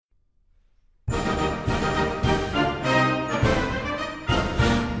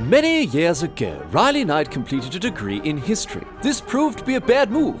Many years ago, Riley Knight completed a degree in history. This proved to be a bad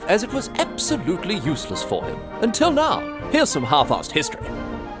move, as it was absolutely useless for him. Until now. Here's some half-assed history.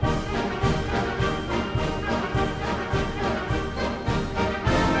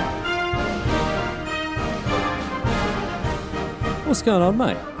 What's going on,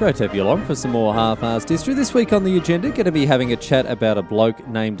 mate? Great to have you along for some more half-assed history. This week on the agenda, going to be having a chat about a bloke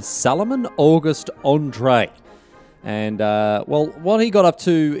named Salomon Auguste André. And, what he got up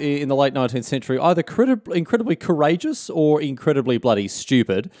to in the late 19th century, either incredibly courageous or incredibly bloody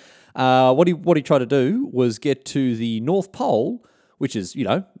stupid. What he tried to do was get to the North Pole, which is,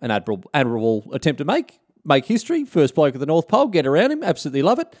 an admirable attempt to make history. First bloke at the North Pole, get around him, absolutely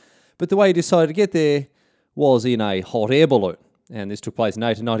love it. But the way he decided to get there was in a hot air balloon. And this took place in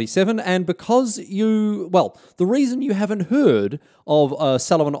 1897, and because the reason you haven't heard of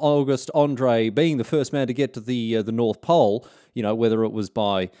Salomon Auguste André being the first man to get to the North Pole, whether it was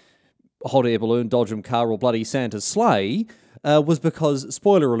by hot air balloon, Dodgem car, or bloody Santa's sleigh, was because,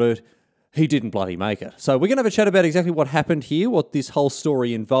 spoiler alert, he didn't bloody make it. So we're going to have a chat about exactly what happened here, what this whole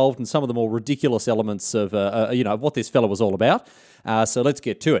story involved, and some of the more ridiculous elements of, what this fella was all about. So let's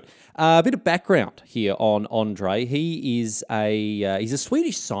get to it. A bit of background here on André. He's a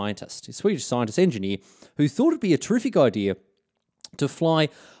Swedish scientist, engineer, who thought it'd be a terrific idea to fly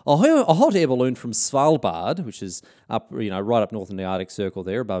a hot air balloon from Svalbard, which is up, right up north in the Arctic Circle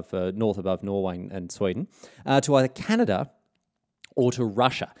there, north above Norway and Sweden, to either Canada or to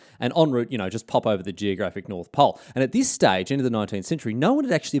Russia, and en route, just pop over the geographic North Pole. And at this stage, into the 19th century, no one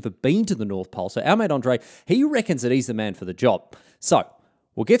had actually ever been to the North Pole. So our mate André, he reckons that he's the man for the job. So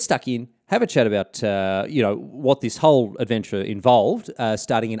we'll get stuck in, have a chat about, what this whole adventure involved,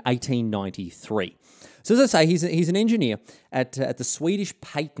 starting in 1893. So as I say, he's an engineer at the Swedish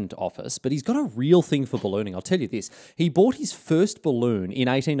Patent Office, but he's got a real thing for ballooning. I'll tell you this. He bought his first balloon in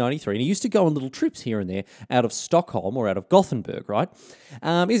 1893, and he used to go on little trips here and there out of Stockholm or out of Gothenburg, right?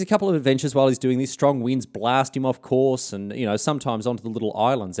 He has a couple of adventures while he's doing this. Strong winds blast him off course and, sometimes onto the little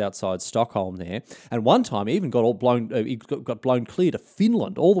islands outside Stockholm there. And one time he even got blown clear to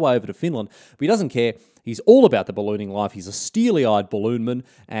Finland, all the way over to Finland, but he doesn't care. He's all about the ballooning life. He's a steely-eyed balloonman,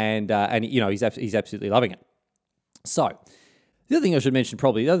 and he's absolutely loving it. So, the other thing I should mention,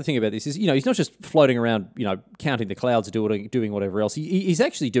 the other thing about this is, he's not just floating around, counting the clouds or doing whatever else. He's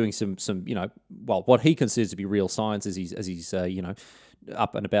actually doing some what he considers to be real science as he's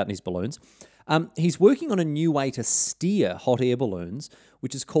up and about in his balloons. He's working on a new way to steer hot air balloons,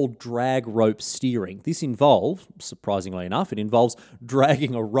 which is called drag rope steering. This involves, surprisingly enough,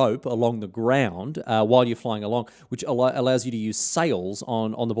 dragging a rope along the ground while you're flying along, which allows you to use sails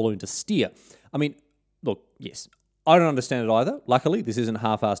on the balloon to steer. I mean, look, yes, I don't understand it either. Luckily, this isn't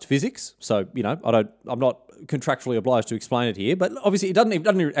half-assed physics, so I'm not contractually obliged to explain it here. But obviously, it doesn't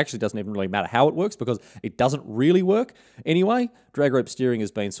even really matter how it works because it doesn't really work anyway. Drag rope steering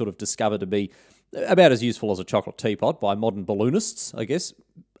has been sort of discovered to be about as useful as a chocolate teapot by modern balloonists, I guess.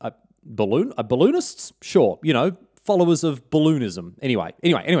 Balloonists, sure. Followers of balloonism. Anyway.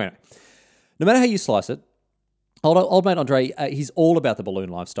 No matter how you slice it, Old mate André, he's all about the balloon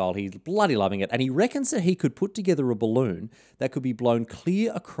lifestyle. He's bloody loving it. And he reckons that he could put together a balloon that could be blown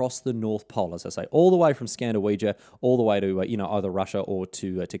clear across the North Pole, as I say, all the way from Scandinavia, all the way to, either Russia or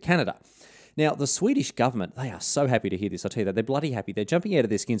to Canada. Now, the Swedish government, they are so happy to hear this. I'll tell you that. They're bloody happy. They're jumping out of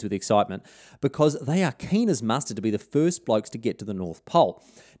their skins with excitement because they are keen as mustard to be the first blokes to get to the North Pole.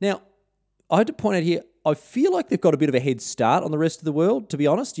 Now, I had to point out here, I feel like they've got a bit of a head start on the rest of the world, to be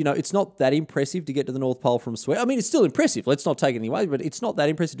honest. It's not that impressive to get to the North Pole from Sweden. I mean, it's still impressive. Let's not take it away, but it's not that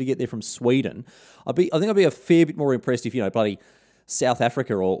impressive to get there from Sweden. I think I'd be a fair bit more impressed if, bloody South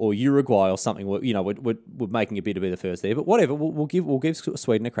Africa or Uruguay or something, we're making a bit to be the first there. But whatever, we'll give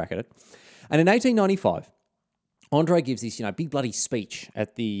Sweden a crack at it. And in 1895, André gives this, big bloody speech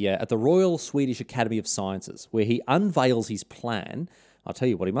at the Royal Swedish Academy of Sciences, where he unveils his plan. I'll tell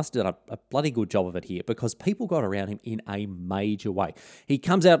you what, he must have done a bloody good job of it here because people got around him in a major way. He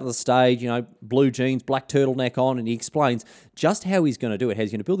comes out to the stage, blue jeans, black turtleneck on, and he explains just how he's going to do it, how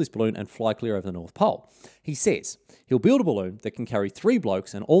he's going to build this balloon and fly clear over the North Pole. He says he'll build a balloon that can carry 3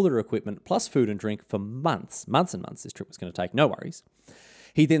 blokes and all their equipment plus food and drink for months and months this trip was going to take, no worries.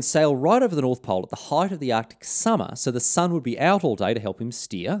 He'd then sail right over the North Pole at the height of the Arctic summer, so the sun would be out all day to help him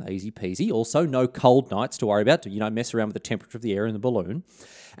steer, easy peasy. Also, no cold nights to worry about, to, mess around with the temperature of the air in the balloon.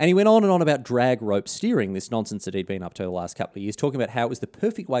 And he went on and on about drag rope steering, this nonsense that he'd been up to the last couple of years, talking about how it was the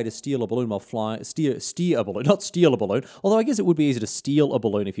perfect way to steer a balloon while flying, steer a balloon, not steal a balloon. Although I guess it would be easy to steal a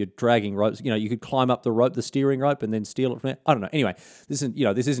balloon if you're dragging ropes. You could climb up the steering rope, and then steal it from there. I don't know. Anyway, this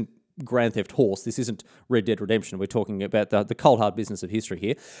isn't Grand Theft Horse. This isn't Red Dead Redemption. We're talking about the cold hard business of history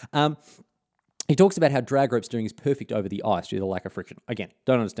here. He talks about how drag rope steering is perfect over the ice due to the lack of friction. Again,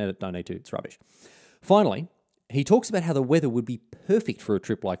 don't understand it, don't need to, it's rubbish. Finally, he talks about how the weather would be perfect for a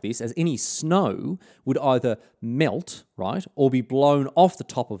trip like this, as any snow would either melt, right, or be blown off the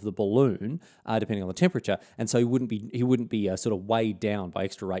top of the balloon, depending on the temperature, and so he wouldn't be sort of weighed down by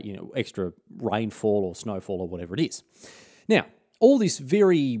extra rainfall or snowfall or whatever it is. Now, all this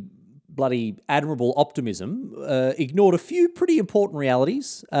very bloody admirable optimism ignored a few pretty important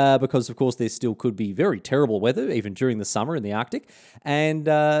realities because, of course, there still could be very terrible weather, even during the summer in the Arctic. And,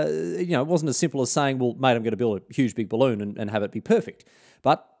 it wasn't as simple as saying, well, mate, I'm going to build a huge big balloon and have it be perfect.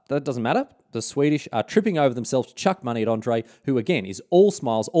 But that doesn't matter. The Swedish are tripping over themselves to chuck money at Andre, who, again, is all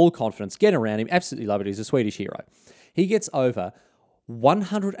smiles, all confidence, get around him, absolutely love it. He's a Swedish hero. He gets over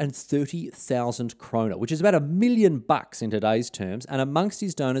 130,000 krona, which is about $1 million in today's terms, and amongst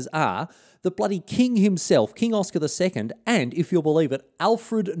his donors are the bloody king himself, King Oscar II, and, if you'll believe it,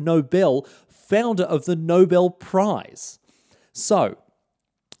 Alfred Nobel, founder of the Nobel Prize. So,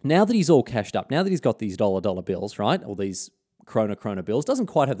 now that he's all cashed up, now that he's got these dollar bills, right, or these krona bills, doesn't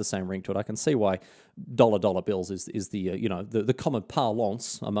quite have the same ring to it. I can see why dollar bills is the common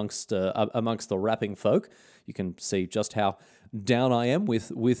parlance amongst the rapping folk. You can see just how down I am with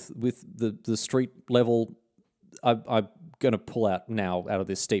the street level. I'm going to pull out now out of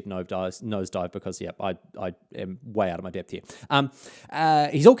this steep nosedive because I am way out of my depth here.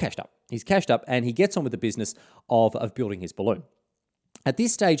 He's all cashed up. He's cashed up and he gets on with the business of building his balloon. At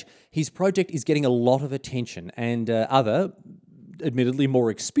this stage, his project is getting a lot of attention, and other, admittedly more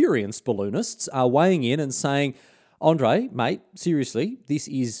experienced balloonists are weighing in and saying, Andre, mate, seriously, this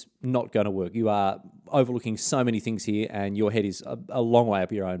is not going to work. You are overlooking so many things here, and your head is a long way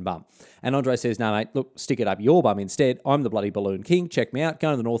up your own bum. And Andre says, no, mate, look, stick it up your bum instead. I'm the bloody balloon king. Check me out.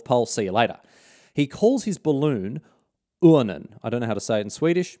 Go to the North Pole. See you later. He calls his balloon Örnen. I don't know how to say it in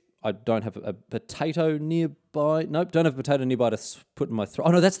Swedish. I don't have a potato nearby. Nope, don't have a potato nearby to put in my throat.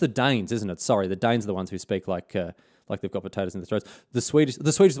 Oh, no, that's the Danes, isn't it? Sorry, the Danes are the ones who speak like they've got potatoes in their throats. The Swedish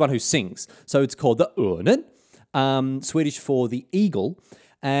is the one who sings. So it's called the Örnen, Swedish for the eagle.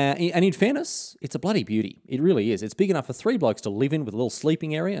 And in fairness, it's a bloody beauty. It really is. It's big enough for 3 blokes to live in with a little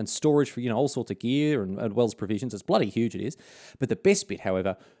sleeping area and storage for, all sorts of gear and well as provisions. It's bloody huge, it is. But the best bit,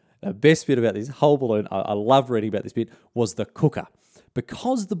 however, about this whole balloon, I love reading about this bit, was the cooker.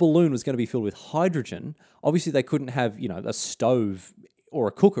 Because the balloon was going to be filled with hydrogen, obviously they couldn't have, a stove or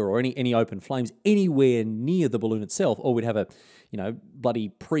a cooker or any open flames anywhere near the balloon itself, or we'd have a, bloody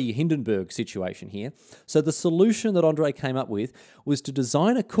pre-Hindenburg situation here. So the solution that Andre came up with was to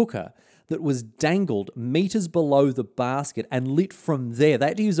design a cooker that was dangled meters below the basket and lit from there. They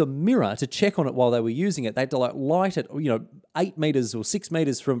had to use a mirror to check on it while they were using it. They had to light it, 8 meters or 6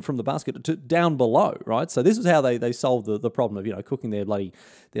 meters from the basket to down below, right? So this is how they solved the problem of, cooking their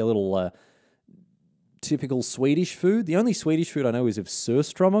little typical Swedish food. The only Swedish food I know is of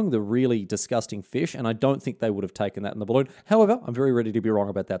surströmming, the really disgusting fish, and I don't think they would have taken that in the balloon. However, I'm very ready to be wrong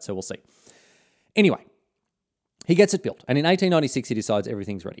about that, so we'll see. Anyway, he gets it built, and in 1896 he decides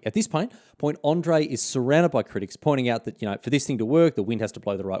everything's ready. At this point, Andre is surrounded by critics pointing out that, for this thing to work, the wind has to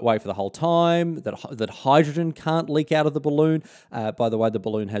blow the right way for the whole time, that hydrogen can't leak out of the balloon. By the way, the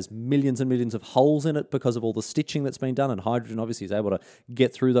balloon has millions and millions of holes in it because of all the stitching that's been done, and hydrogen obviously is able to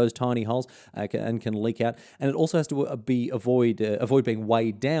get through those tiny holes and can leak out. And it also has to avoid being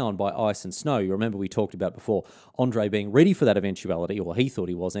weighed down by ice and snow. You remember we talked about before Andre being ready for that eventuality, or he thought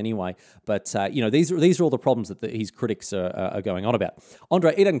he was anyway. But these are all the problems that his critics are going on about.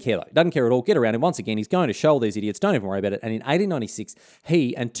 Andre, he doesn't care though. Doesn't care at all. Get around him once again. He's going to show all these idiots. Don't even worry about it. And in 1896,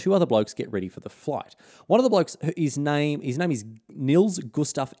 he and 2 other blokes get ready for the flight. One of the blokes, his name is Nils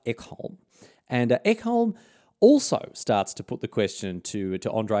Gustaf Ekholm. And Ekholm also starts to put the question to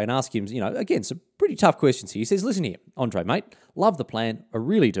Andre and ask him, again, some pretty tough questions here. He says, listen here, Andre, mate, love the plan, I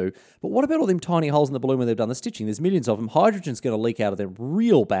really do, but what about all them tiny holes in the balloon where they've done the stitching? There's millions of them. Hydrogen's going to leak out of them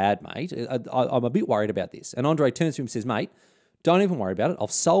real bad, mate. I'm a bit worried about this. And Andre turns to him and says, mate, don't even worry about it. I'll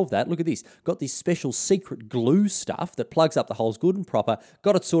solve that. Look at this. Got this special secret glue stuff that plugs up the holes good and proper.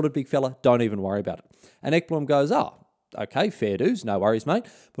 Got it sorted, big fella. Don't even worry about it. And Ekblom goes, okay, fair dues, no worries, mate.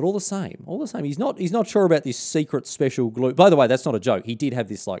 But all the same, he's not sure about this secret special glue. By the way, that's not a joke. He did have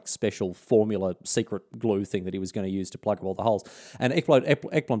this special formula secret glue thing that he was going to use to plug up all the holes. And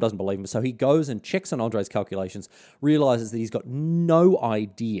Ekblom doesn't believe him, so he goes and checks on Andre's calculations, realizes that he's got no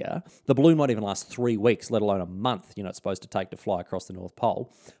idea. The balloon might even last 3 weeks, let alone a month. It's supposed to take to fly across the North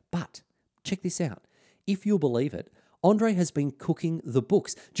Pole. But check this out. If you'll believe it, Andre has been cooking the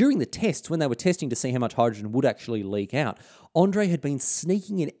books. During the tests, when they were testing to see how much hydrogen would actually leak out, Andre had been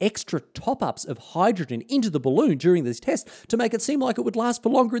sneaking in extra top-ups of hydrogen into the balloon during this test to make it seem like it would last for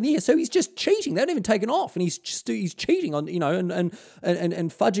longer in the air. So he's just cheating. They haven't even taken off, and he's cheating on, and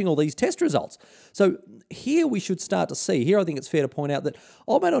fudging all these test results. So here we should start to see. Here I think it's fair to point out that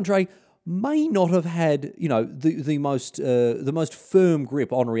old mate Andre may not have had, the most firm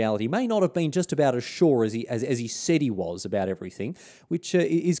grip on reality, may not have been just about as sure as he said he was about everything, which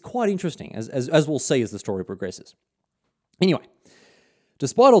is quite interesting, as we'll see as the story progresses. Anyway,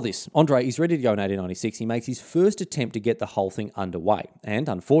 despite all this, Andre is ready to go in 1896. He makes his first attempt to get the whole thing underway. And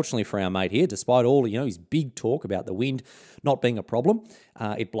unfortunately for our mate here, despite all, his big talk about the wind not being a problem,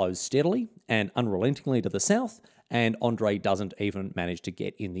 it blows steadily and unrelentingly to the south, and Andre doesn't even manage to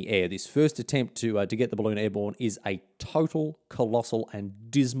get in the air. This first attempt to get the balloon airborne is a total, colossal and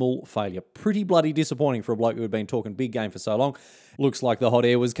dismal failure. Pretty bloody disappointing for a bloke who had been talking big game for so long. Looks like the hot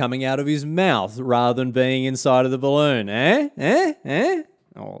air was coming out of his mouth rather than being inside of the balloon.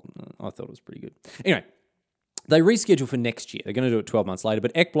 Oh, I thought it was pretty good. Anyway, they reschedule for next year. They're going to do it 12 months later.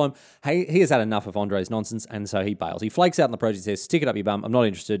 But Ekblom, he has had enough of Andre's nonsense, and so he bails. He flakes out in the project, says, "Stick it up your bum. I'm not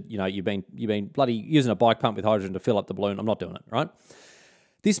interested. You've been bloody using a bike pump with hydrogen to fill up the balloon. I'm not doing it," right?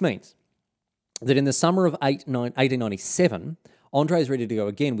 This means that in the summer of 1897, Andre is ready to go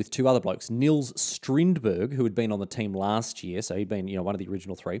again with two other blokes, Nils Strindberg, who had been on the team last year, so he'd been one of the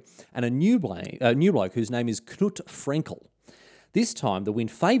original three, and a new bloke whose name is Knut Frenkel. This time, the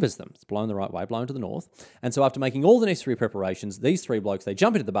wind favours them. It's blown the right way, blown to the north. And so after making all the necessary preparations, these three blokes, they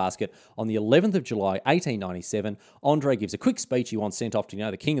jump into the basket. On the 11th of July, 1897, Andre gives a quick speech he wants sent off to,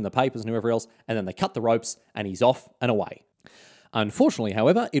 the king and the papers and whoever else, and then they cut the ropes, and he's off and away. Unfortunately,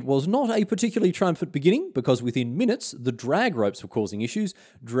 however, it was not a particularly triumphant beginning, because within minutes, the drag ropes were causing issues,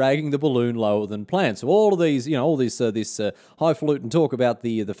 dragging the balloon lower than planned. So all of these, this highfalutin talk about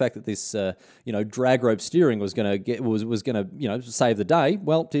the fact that this, drag rope steering was going to save the day,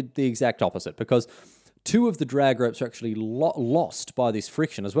 well, did the exact opposite, because two of the drag ropes are actually lost by this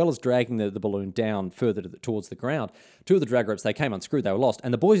friction, as well as dragging the balloon down further towards the ground. Two of the drag ropes, they came unscrewed, they were lost.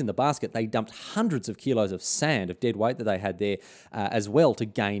 And the boys in the basket, they dumped hundreds of kilos of sand, of dead weight that they had there, as well, to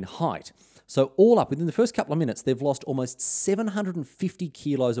gain height. So all up, within the first couple of minutes, they've lost almost 750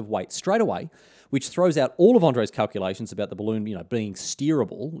 kilos of weight straight away, which throws out all of Andre's calculations about the balloon, being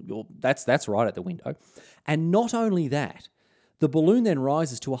steerable. That's right at the window. And not only that, the balloon then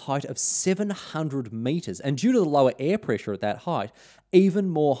rises to a height of 700 metres, and due to the lower air pressure at that height,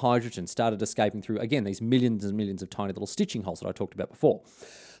 even more hydrogen started escaping through, again, these millions and millions of tiny little stitching holes that I talked about before.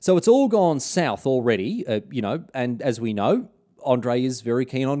 So it's all gone south already, and as we know, Andre is very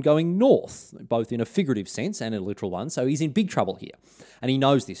keen on going north, both in a figurative sense and a literal one, so he's in big trouble here. And he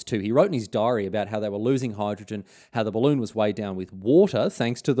knows this too. He wrote in his diary about how they were losing hydrogen, how the balloon was weighed down with water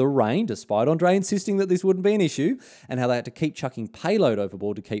thanks to the rain, despite Andre insisting that this wouldn't be an issue, and how they had to keep chucking payload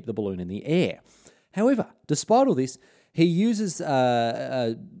overboard to keep the balloon in the air. However, despite all this, he uses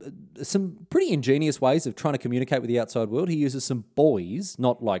some pretty ingenious ways of trying to communicate with the outside world. He uses some buoys,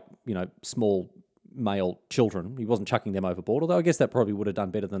 not like, small male children. He wasn't chucking them overboard, although I guess that probably would have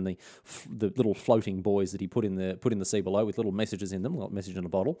done better than the little floating buoys that he put in the sea below with little messages in them, like message in a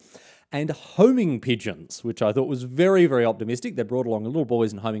bottle, and homing pigeons, which I thought was very, very optimistic. They brought along little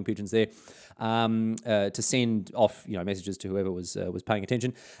buoys and homing pigeons there to send off messages to whoever was paying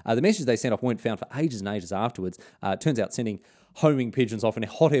attention. The messages they sent off weren't found for ages and ages afterwards. Turns out sending homing pigeons off in a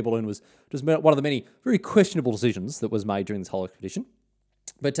hot air balloon was just one of the many very questionable decisions that was made during this whole expedition.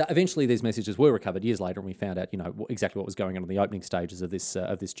 But eventually these messages were recovered years later, and we found out, exactly what was going on in the opening stages of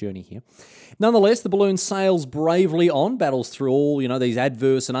this journey here. Nonetheless, the balloon sails bravely on, battles through all, these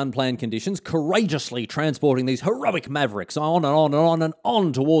adverse and unplanned conditions, courageously transporting these heroic mavericks on and on and on and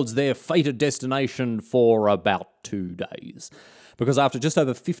on towards their fated destination for about 2 days. Because after just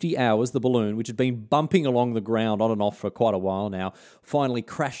over 50 hours, the balloon, which had been bumping along the ground on and off for quite a while now, finally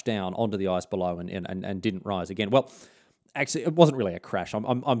crashed down onto the ice below and didn't rise again. Well, actually, it wasn't really a crash.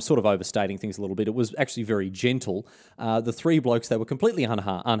 I'm sort of overstating things a little bit. It was actually very gentle. The three blokes, they were completely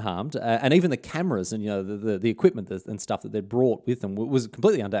unharmed, and even the cameras and the equipment and stuff that they'd brought with them was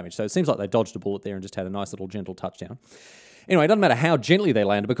completely undamaged. So it seems like they dodged a bullet there and just had a nice little gentle touchdown. Anyway, it doesn't matter how gently they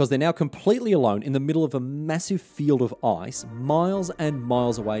landed, because they're now completely alone in the middle of a massive field of ice, miles and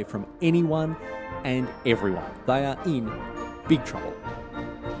miles away from anyone and everyone. They are in big trouble.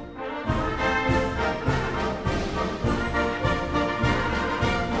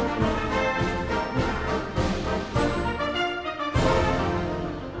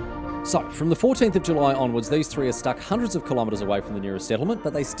 So, from the 14th of July onwards, these three are stuck hundreds of kilometres away from the nearest settlement,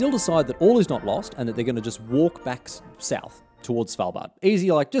 but they still decide that all is not lost and that they're going to just walk back south towards Svalbard.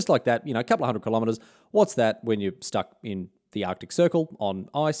 Easy, just like that, a couple of 100 kilometres. What's that when you're stuck in the Arctic Circle on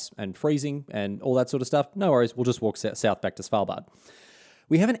ice and freezing and all that sort of stuff? No worries, we'll just walk south back to Svalbard.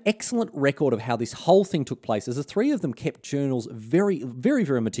 We have an excellent record of how this whole thing took place, as the three of them kept journals very, very,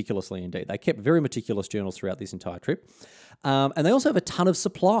 very meticulously indeed. They kept very meticulous journals throughout this entire trip. And they also have a ton of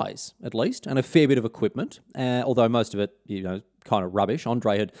supplies, at least, and a fair bit of equipment, although most of it, kind of rubbish.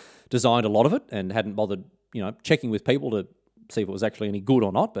 Andre had designed a lot of it and hadn't bothered, checking with people to see if it was actually any good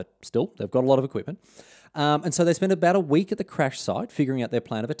or not, but still, they've got a lot of equipment. And so they spent about a week at the crash site figuring out their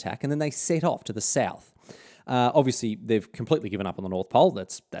plan of attack, and then they set off to the south. Obviously, they've completely given up on the North Pole.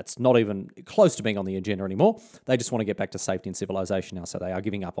 That's not even close to being on the agenda anymore. They just want to get back to safety and civilization now, so they are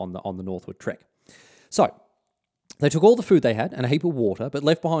giving up on the northward trek. So they took all the food they had and a heap of water, but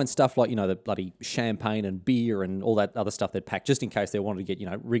left behind stuff like, the bloody champagne and beer and all that other stuff they'd packed just in case they wanted to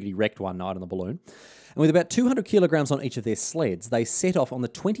get, riggedy wrecked one night on the balloon. And with about 200 kilograms on each of their sleds, they set off on the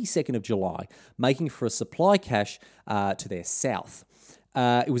 22nd of July, making for a supply cache to their south.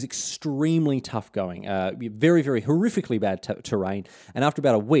 It was extremely tough going, very, very horrifically bad terrain. And after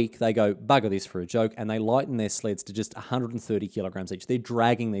about a week, they go, bugger this for a joke, and they lighten their sleds to just 130 kilograms each. They're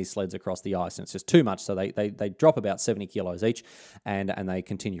dragging these sleds across the ice, and it's just too much. So they drop about 70 kilos each, and they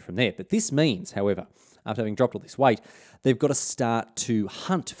continue from there. But this means, however, after having dropped all this weight, they've got to start to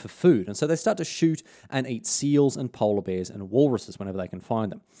hunt for food. And so they start to shoot and eat seals and polar bears and walruses whenever they can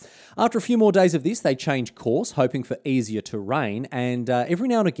find them. After a few more days of this, they change course, hoping for easier terrain, and every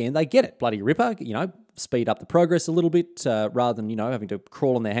now and again they get it. Bloody ripper, speed up the progress a little bit rather than, having to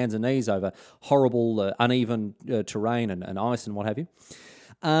crawl on their hands and knees over horrible, uneven terrain and ice and what have you.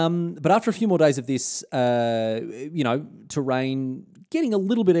 But after a few more days of this, terrain getting a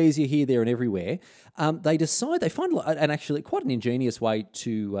little bit easier here, there, and everywhere, they find and actually quite an ingenious way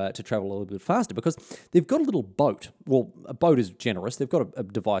to travel a little bit faster, because they've got a little boat. Well, a boat is generous. They've got a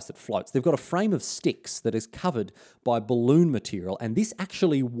device that floats. They've got a frame of sticks that is covered by balloon material, and this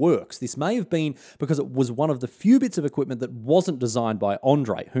actually works. This may have been because it was one of the few bits of equipment that wasn't designed by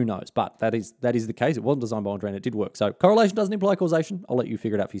Andre. Who knows? But that is the case. It wasn't designed by Andre, and it did work. So correlation doesn't imply causation. I'll let you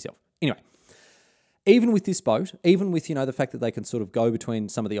figure it out for yourself. Anyway. Even with this boat, even with, the fact that they can sort of go between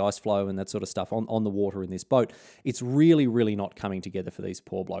some of the ice flow and that sort of stuff on the water in this boat, it's really, really not coming together for these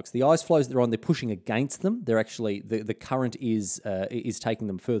poor blokes. The ice flows that they're on, they're pushing against them. They're actually, the current is taking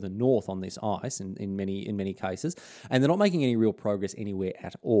them further north on this ice in many cases, and they're not making any real progress anywhere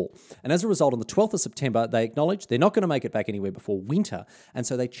at all. And as a result, on the 12th of September, they acknowledge they're not going to make it back anywhere before winter, and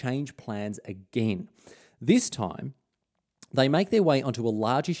so they change plans again. This time, they make their way onto a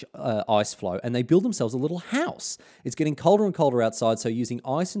largish ice floe, and they build themselves a little house. It's getting colder and colder outside, so using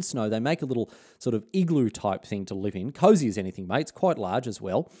ice and snow, they make a little sort of igloo type thing to live in. Cozy as anything, mate. It's quite large as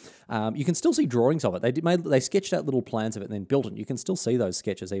well. You can still see drawings of it. They sketched out little plans of it and then built it. You can still see those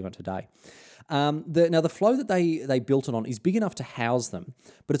sketches even today. Now, the floe that they built it on is big enough to house them,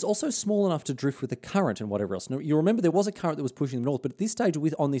 but it's also small enough to drift with the current and whatever else. Now, you remember there was a current that was pushing them north, but at this stage,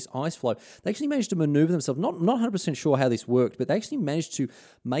 on this ice floe, they actually managed to maneuver themselves. Not 100% sure how this worked, but they actually managed to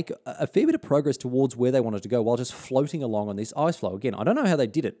make a fair bit of progress towards where they wanted to go while just floating along on this ice floe. Again, I don't know how they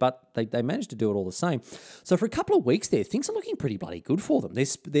did it, but they managed to do it all the same. So for a couple of weeks there, things are looking pretty bloody good for them.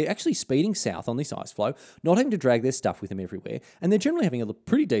 They're actually speeding south on this ice floe, not having to drag their stuff with them everywhere, and they're generally having a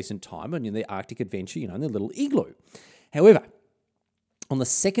pretty decent time in their Arctic adventure, in their little igloo. However, on the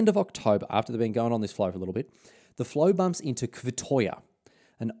 2nd of October, after they've been going on this floe for a little bit, the floe bumps into Kvitoya,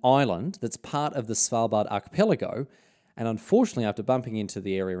 an island that's part of the Svalbard archipelago. And unfortunately, after bumping into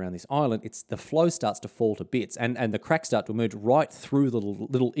the area around this island, the floe starts to fall to bits, and the cracks start to emerge right through the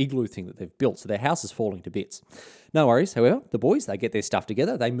little igloo thing that they've built. So their house is falling to bits. No worries, however, the boys, they get their stuff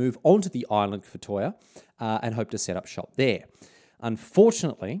together. They move onto the island Kvitoya and hope to set up shop there.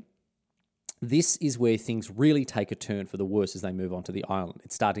 Unfortunately, this is where things really take a turn for the worse as they move onto the island.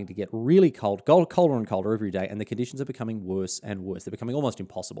 It's starting to get really cold, colder and colder every day, and the conditions are becoming worse and worse. They're becoming almost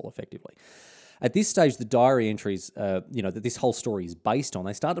impossible, effectively. At this stage, the diary entries, that this whole story is based on,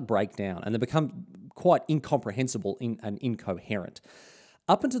 they start to break down, and they become quite incomprehensible and incoherent.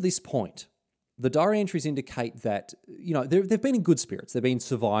 Up until this point, the diary entries indicate that, they've been in good spirits. They've been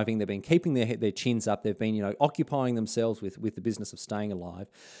surviving. They've been keeping their chins up. They've been, occupying themselves with the business of staying alive.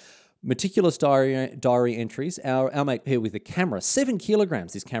 Meticulous diary entries. Our mate here with the camera, 7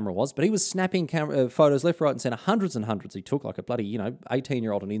 kilograms this camera was, but he was snapping photos left, right, and centre, hundreds and hundreds he took, like a bloody,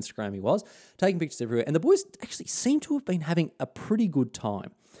 18-year-old on Instagram he was, taking pictures everywhere. And the boys actually seem to have been having a pretty good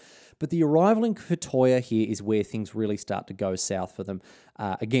time. But the arrival in Kvitoya here is where things really start to go south for them.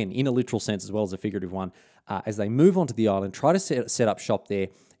 Again, in a literal sense as well as a figurative one. As they move onto the island, try to set up shop there,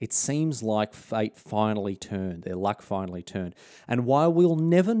 it seems like fate finally turned, their luck finally turned. And while we'll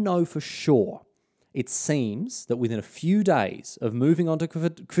never know for sure, it seems that within a few days of moving on to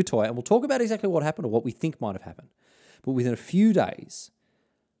Kvitoya, and we'll talk about exactly what happened or what we think might have happened, but within a few days,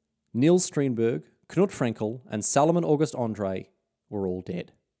 Niels Strindberg, Knut Frenkel, and Salomon August Andre were all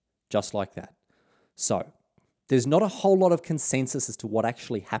dead. Just like that. So, there's not a whole lot of consensus as to what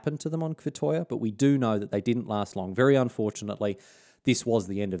actually happened to them on Kvitoya, but we do know that they didn't last long. Very unfortunately, this was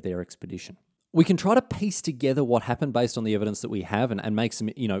the end of their expedition. We can try to piece together what happened based on the evidence that we have and make some,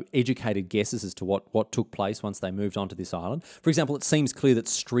 educated guesses as to what took place once they moved onto this island. For example, it seems clear that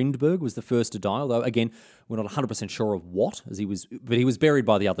Strindberg was the first to die, although, again, we're not 100% sure of what, but he was buried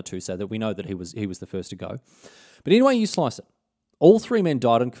by the other two, so that we know that he was the first to go. But anyway, you slice it. All three men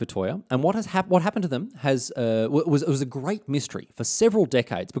died on Kvitoya, and what happened to them was a great mystery for several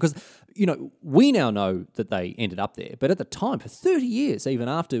decades because, we now know that they ended up there, but at the time, for 30 years, even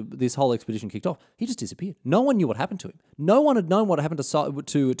after this whole expedition kicked off, he just disappeared. No one knew what happened to him. No one had known what happened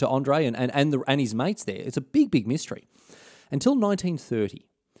to Andre and his mates there. It's a big, big mystery. Until 1930,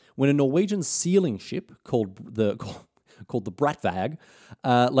 when a Norwegian sealing ship called the Brattvag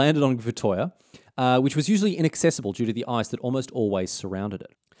landed on Kvitoya, which was usually inaccessible due to the ice that almost always surrounded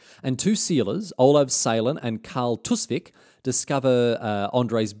it. And two sealers, Olav Salen and Karl Tusvik, discover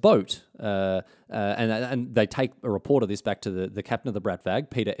Andre's boat, and they take a report of this back to the captain of the Brattvag,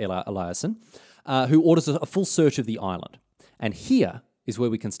 Peter Eliasson, who orders a full search of the island. And here is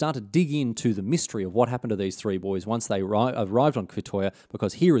where we can start to dig into the mystery of what happened to these three boys once they arrived on Kvitoya,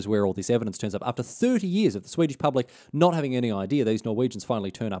 because here is where all this evidence turns up. After 30 years of the Swedish public not having any idea, these Norwegians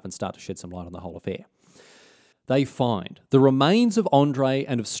finally turn up and start to shed some light on the whole affair. They find the remains of Andre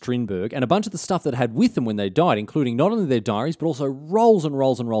and of Strindberg and a bunch of the stuff that had with them when they died, including not only their diaries, but also rolls and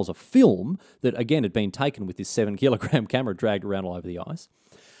rolls and rolls of film that, again, had been taken with this 7-kilogram camera dragged around all over the ice.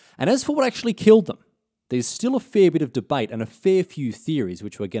 And as for what actually killed them, there's still a fair bit of debate and a fair few theories,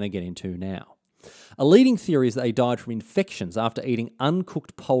 which we're going to get into now. A leading theory is that they died from infections after eating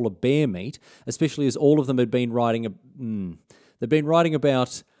uncooked polar bear meat, especially as all of them had been writing about,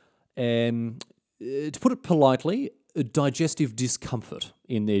 to put it politely, digestive discomfort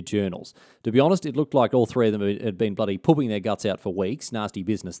in their journals. To be honest, it looked like all three of them had been bloody pooping their guts out for weeks. Nasty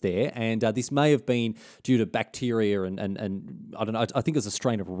business there. And this may have been due to bacteria and I don't know, I think it was a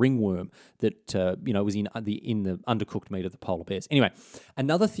strain of ringworm that was in the undercooked meat of the polar bears. Anyway,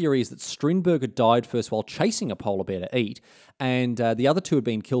 another theory is that Strindberg had died first while chasing a polar bear to eat, and the other two had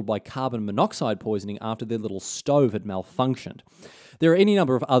been killed by carbon monoxide poisoning after their little stove had malfunctioned. There are any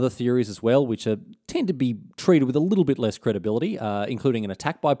number of other theories as well, which tend to be treated with a little bit less credibility, including an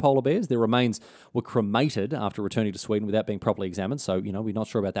attack by polar bears. Their remains were cremated after returning to Sweden without being properly examined, so, we're not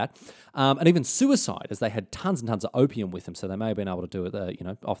sure about that. And even suicide, as they had tons and tons of opium with them, so they may have been able to do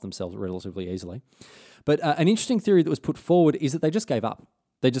it, off themselves relatively easily. But an interesting theory that was put forward is that they just gave up.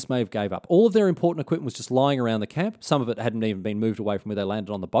 They just may have gave up. All of their important equipment was just lying around the camp. Some of it hadn't even been moved away from where they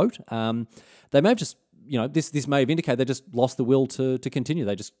landed on the boat. They may have just... this may have indicated they just lost the will to continue.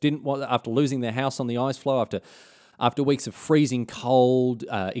 They just didn't want, after losing their house on the ice floe, after weeks of freezing cold,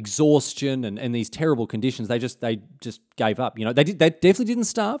 exhaustion, and these terrible conditions, they just gave up. They definitely didn't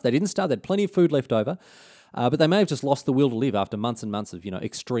starve. They had plenty of food left over, but they may have just lost the will to live after months and months of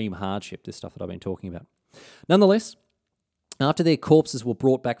extreme hardship. This stuff that I've been talking about. Nonetheless, after their corpses were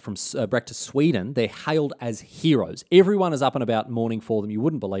brought back to Sweden, they're hailed as heroes. Everyone is up and about mourning for them. You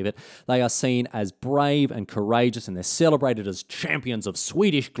wouldn't believe it. They are seen as brave and courageous, and they're celebrated as champions of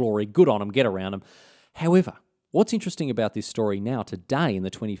Swedish glory. Good on them. Get around them. However, what's interesting about this story now, today in the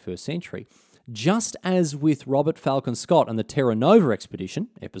 21st century, just as with Robert Falcon Scott and the Terra Nova expedition,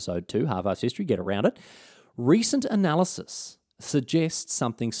 episode 2, Half-Assed History, get around it, recent analysis suggests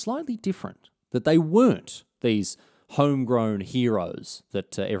something slightly different, that they weren't these homegrown heroes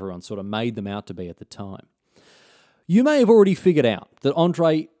that everyone sort of made them out to be at the time. You may have already figured out that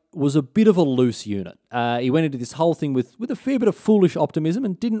Andre was a bit of a loose unit. He went into this whole thing with a fair bit of foolish optimism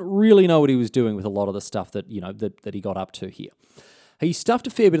and didn't really know what he was doing with a lot of the stuff that that he got up to here. He stuffed a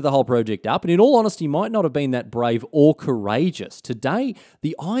fair bit of the whole project up, and in all honesty, might not have been that brave or courageous. Today,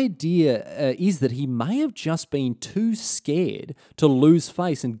 the idea is that he may have just been too scared to lose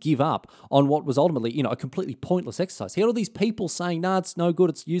face and give up on what was ultimately, a completely pointless exercise. He had all these people saying, "Nah, it's no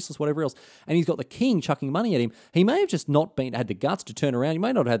good, it's useless, whatever else," and he's got the king chucking money at him. He may have just not had the guts to turn around. He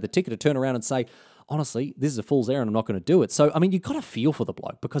may not have had the ticket to turn around and say, "Honestly, this is a fool's errand, I'm not going to do it." So, you've got to feel for the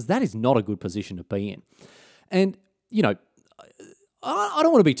bloke, because that is not a good position to be in. And, I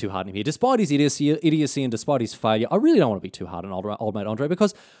don't want to be too hard on him here. Despite his idiocy and despite his failure, I really don't want to be too hard on old mate Andre,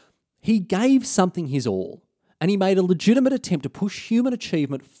 because he gave something his all. And he made a legitimate attempt to push human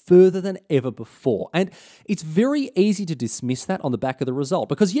achievement further than ever before. And it's very easy to dismiss that on the back of the result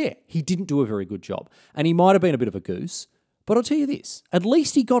because, yeah, he didn't do a very good job. And he might have been a bit of a goose. But I'll tell you this, at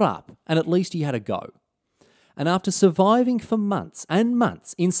least he got up and at least he had a go. And after surviving for months and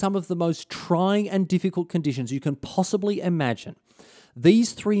months in some of the most trying and difficult conditions you can possibly imagine,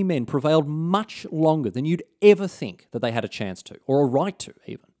 these three men prevailed much longer than you'd ever think that they had a chance to, or a right to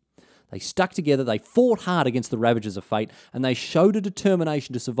even. They stuck together, they fought hard against the ravages of fate, and they showed a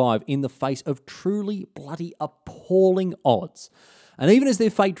determination to survive in the face of truly bloody appalling odds. And even as their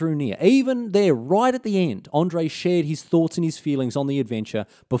fate drew near, even there, right at the end, Andre shared his thoughts and his feelings on the adventure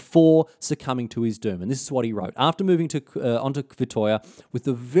before succumbing to his doom. And this is what he wrote. After moving onto Vitoria, with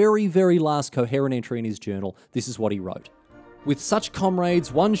the very, very last coherent entry in his journal, this is what he wrote. With such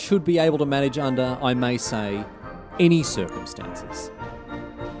comrades, one should be able to manage under, I may say, any circumstances.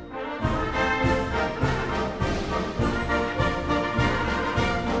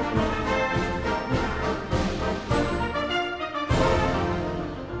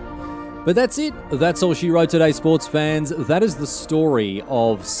 But that's it. That's all she wrote today, sports fans. That is the story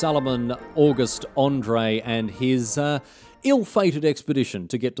of Salomon Auguste Andre and his ill-fated expedition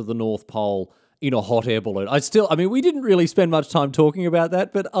to get to the North Pole in a hot air balloon. We didn't really spend much time talking about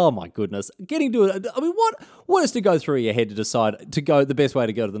that, but oh my goodness, getting to it. What is to go through your head to decide the best way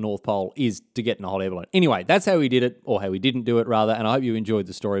to go to the North Pole is to get in a hot air balloon? Anyway, that's how he did it, or how he didn't do it rather. And I hope you enjoyed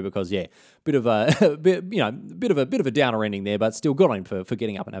the story because, yeah, bit of a downer ending there, but still good on him for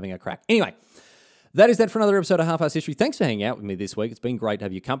getting up and having a crack. Anyway. That is that for another episode of Half-Assed History. Thanks for hanging out with me this week. It's been great to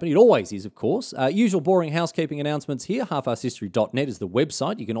have your company. It always is, of course. Usual boring housekeeping announcements here. halfassedhistory.net is the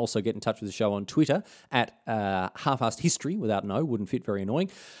website. You can also get in touch with the show on Twitter at Half-Assed History without an O. Wouldn't fit, very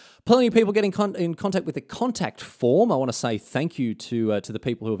annoying. Plenty of people getting in contact with the contact form. I want to say thank you to the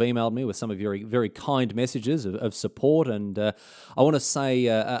people who have emailed me with some of your very, very kind messages of support. And I want to say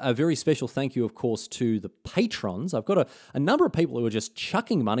a very special thank you, of course, to the patrons. I've got a number of people who are just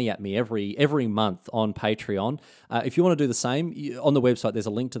chucking money at me every month on Patreon. If you want to do the same, on the website, there's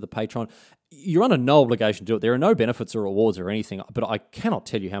a link to the Patreon. You're under no obligation to do it. There are no benefits or rewards or anything, but I cannot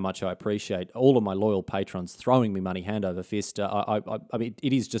tell you how much I appreciate all of my loyal patrons throwing me money hand over fist. I mean,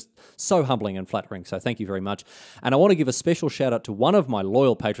 it is just so humbling and flattering, so thank you very much. And I want to give a special shout out to one of my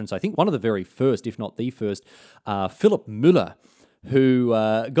loyal patrons, I think one of the very first, if not the first, Philip Müller, who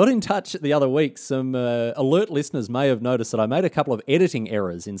got in touch the other week. Some alert listeners may have noticed that I made a couple of editing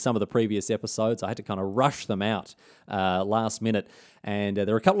errors in some of the previous episodes. I had to kind of rush them out last minute, and there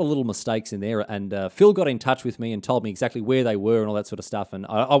were a couple of little mistakes in there, and Phil got in touch with me and told me exactly where they were and all that sort of stuff, and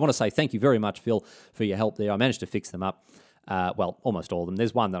I want to say thank you very much, Phil, for your help there. I managed to fix them up. Well, almost all of them.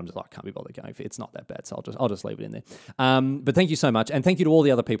 There's one that I'm just like, I can't be bothered going for. It's not that bad, so I'll just leave it in there. But thank you so much, and thank you to all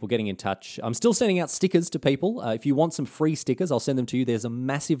the other people getting in touch. I'm still sending out stickers to people. If you want some free stickers, I'll send them to you. There's a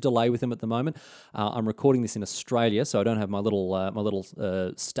massive delay with them at the moment. I'm recording this in Australia, so I don't have my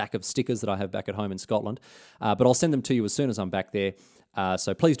little stack of stickers that I have back at home in Scotland. But I'll send them to you as soon as I'm back there.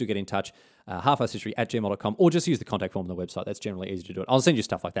 So please do get in touch. halfassedhistory@gmail.com, or just use the contact form on the website. That's generally easy to do it. I'll send you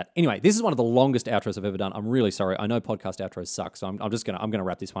stuff like that. Anyway, this is one of the longest outros I've ever done. I'm really sorry. I know podcast outros suck, so I'm gonna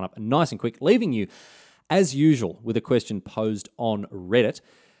wrap this one up nice and quick, leaving you as usual with a question posed on Reddit.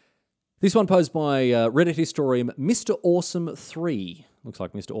 This one posed by Reddit historian Mr. Awesome 3. Looks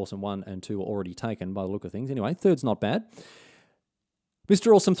like Mr. Awesome 1 and 2 were already taken by the look of things. Anyway, third's not bad.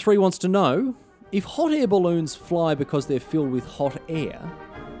 Mr. Awesome 3 wants to know, if hot air balloons fly because they're filled with hot air,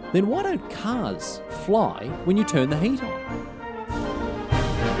 then why don't cars fly when you turn the heat on?